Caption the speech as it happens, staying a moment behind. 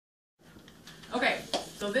Okay,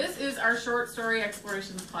 so this is our short story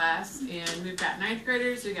explorations class, and we've got 9th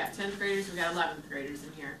graders, we've got 10th graders, we've got 11th graders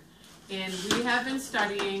in here. And we have been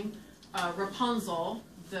studying Rapunzel,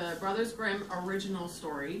 the Brothers Grimm original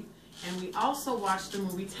story, and we also watched the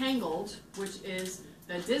movie Tangled, which is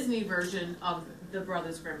the Disney version of the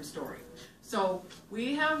Brothers Grimm story. So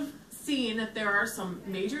we have seen that there are some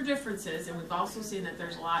major differences, and we've also seen that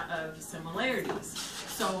there's a lot of similarities.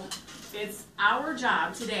 So it's our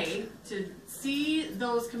job today to see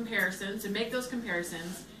those comparisons, to make those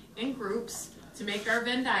comparisons in groups, to make our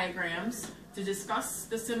Venn diagrams, to discuss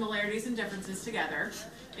the similarities and differences together,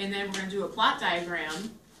 and then we're going to do a plot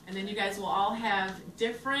diagram, and then you guys will all have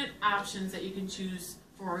different options that you can choose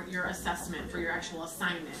for your assessment, for your actual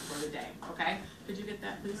assignment for the day, okay? Could you get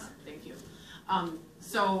that, please? Thank you.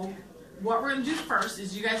 So what we're going to do first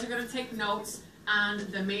is you guys are going to take notes on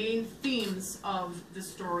the main themes of the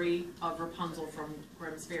story of Rapunzel from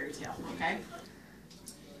Grimm's fairy tale, okay?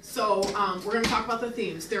 So we're going to talk about the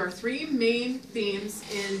themes. There are 3 main themes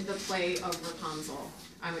in the play of Rapunzel,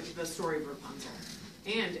 the story of Rapunzel,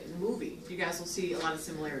 and in the movie. You guys will see a lot of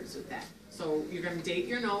similarities with that. So you're going to date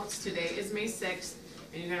your notes. Today is May 6th,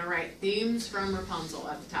 and you're going to write themes from Rapunzel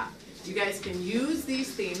at the top. You guys can use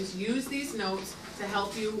these themes, use these notes to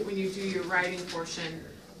help you when you do your writing portion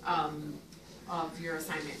of your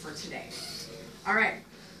assignment for today. All right,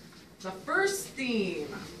 the first theme.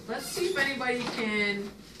 Let's see if anybody can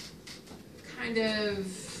kind of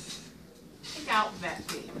pick out that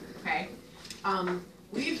theme, okay?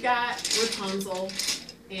 We've got Rapunzel,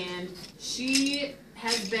 and she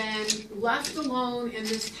has been left alone in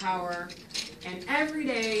this tower, and every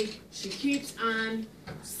day she keeps on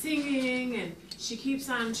singing, and she keeps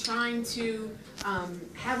on trying to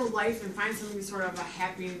have a life and find something sort of a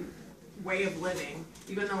happy way of living,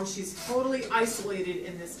 even though she's totally isolated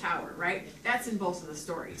in this tower, right? That's in both of the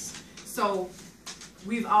stories. So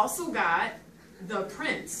we've also got the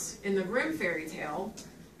prince in the Grimm fairy tale,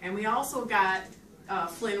 and we also got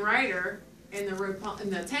Flynn Rider in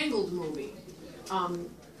the Tangled movie.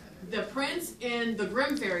 The prince in the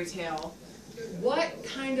Grimm fairy tale, what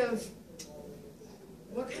kind of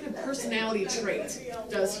personality trait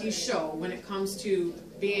does he show when it comes to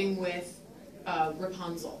being with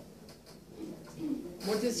Rapunzel?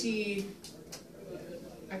 What does he,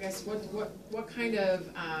 I guess, what kind of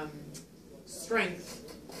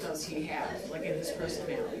strength does he have, like in his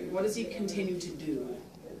personality? What does he continue to do?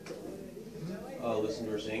 Listen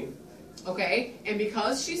to her sing. Okay, and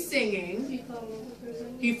because she's singing,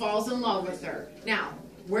 he falls in love with her. Now,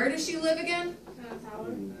 where does she live again?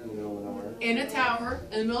 In the middle of nowhere. In a tower,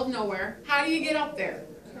 in the middle of nowhere. How do you get up there?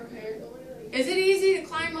 Her hair. Is it easy to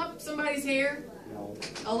climb up somebody's hair? No.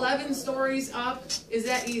 11 stories up, is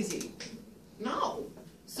that easy? No.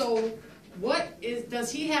 So what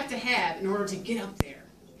does he have to have in order to get up there?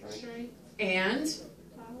 Strength. And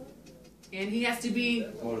he has to be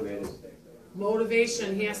Motivated.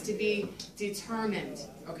 motivation. He has to be determined.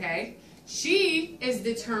 Okay? She is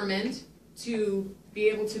determined to be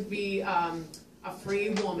able to be a free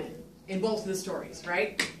woman in both of the stories,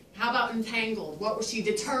 right? How about Entangled? What was she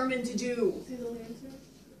determined to do? See the lantern?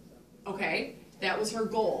 Okay, that was her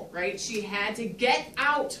goal, right? She had to get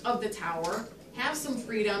out of the tower, have some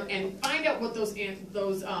freedom, and find out what those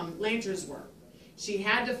lanterns were. She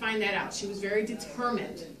had to find that out. She was very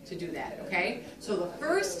determined to do that, okay? So the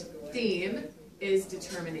first theme is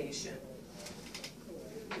determination.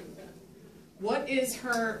 What is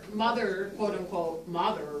her mother, quote-unquote,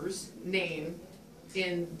 mother's name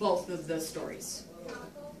in both of the stories?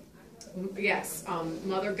 Yes,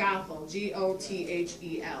 Mother Gothel,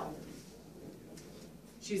 G-O-T-H-E-L.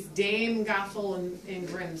 She's Dame Gothel in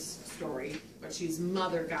Grimm's story, but she's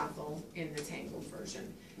Mother Gothel in the Tangled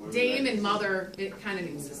version. Dame and Mother, it kind of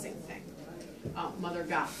means the same thing. Mother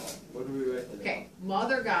Gothel. What do we write? Okay,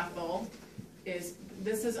 Mother Gothel is,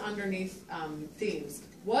 this is underneath themes.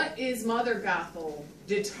 What is Mother Gothel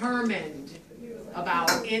determined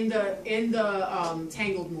about in the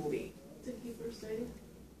Tangled movie? To keep her safe.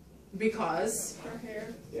 Because? Her hair.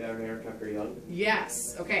 Yeah, her hair kept her young.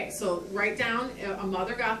 Yes. Okay, so write down a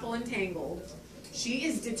Mother Gothel in Tangled. She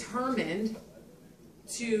is determined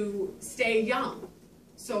to stay young.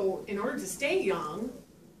 So in order to stay young,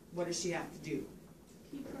 what does she have to do?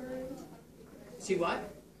 Keep her. She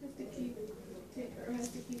what? Has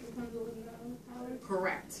to keep Rapunzel in the tower.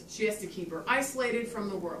 Correct. She has to keep her isolated from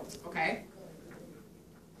the world, okay?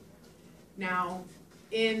 Now,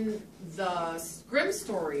 in the Grimm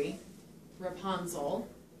story, Rapunzel,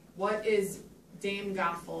 what is Dame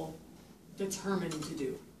Gothel determined to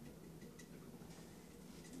do?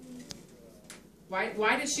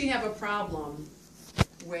 Why does she have a problem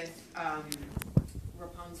with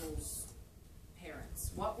Rapunzel's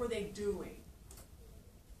parents? What were they doing?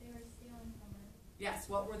 They were stealing from her. Yes,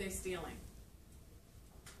 what were they stealing?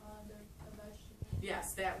 The vegetables.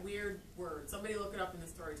 Yes, that weird word. Somebody look it up in the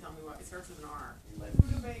story. Tell me what. It starts with an R.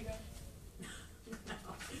 Rutabaga. No.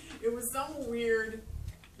 It was some weird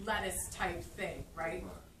lettuce type thing, right?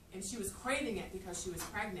 And she was craving it because she was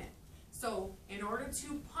pregnant. So in order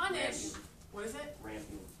to punish, what is it?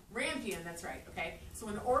 Rampion, that's right, okay. So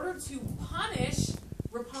in order to punish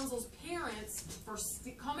Rapunzel's parents for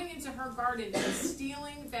coming into her garden and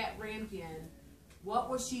stealing that rampion, what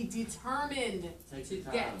was she determined to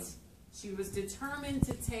get? She was determined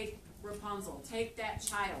to take Rapunzel, take that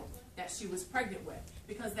child that she was pregnant with,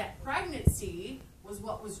 because that pregnancy was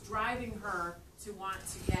what was driving her to want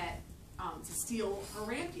to get, to steal her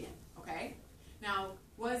rampion, okay? Now,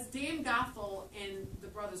 was Dame Gothel in the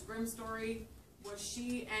Brothers Grimm story, was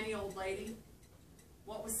she any old lady?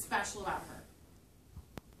 What was special about her?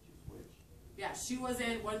 Yeah, she was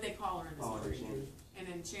what did they call her in the story? An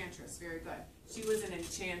enchantress, very good. She was an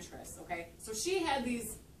enchantress, okay? So she had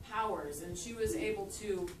these powers, and she was able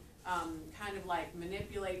to kind of like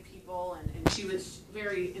manipulate people, and she was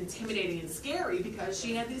very intimidating and scary because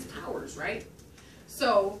she had these powers, right?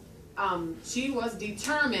 So she was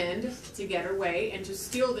determined to get her way and to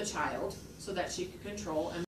steal the child so that she could control and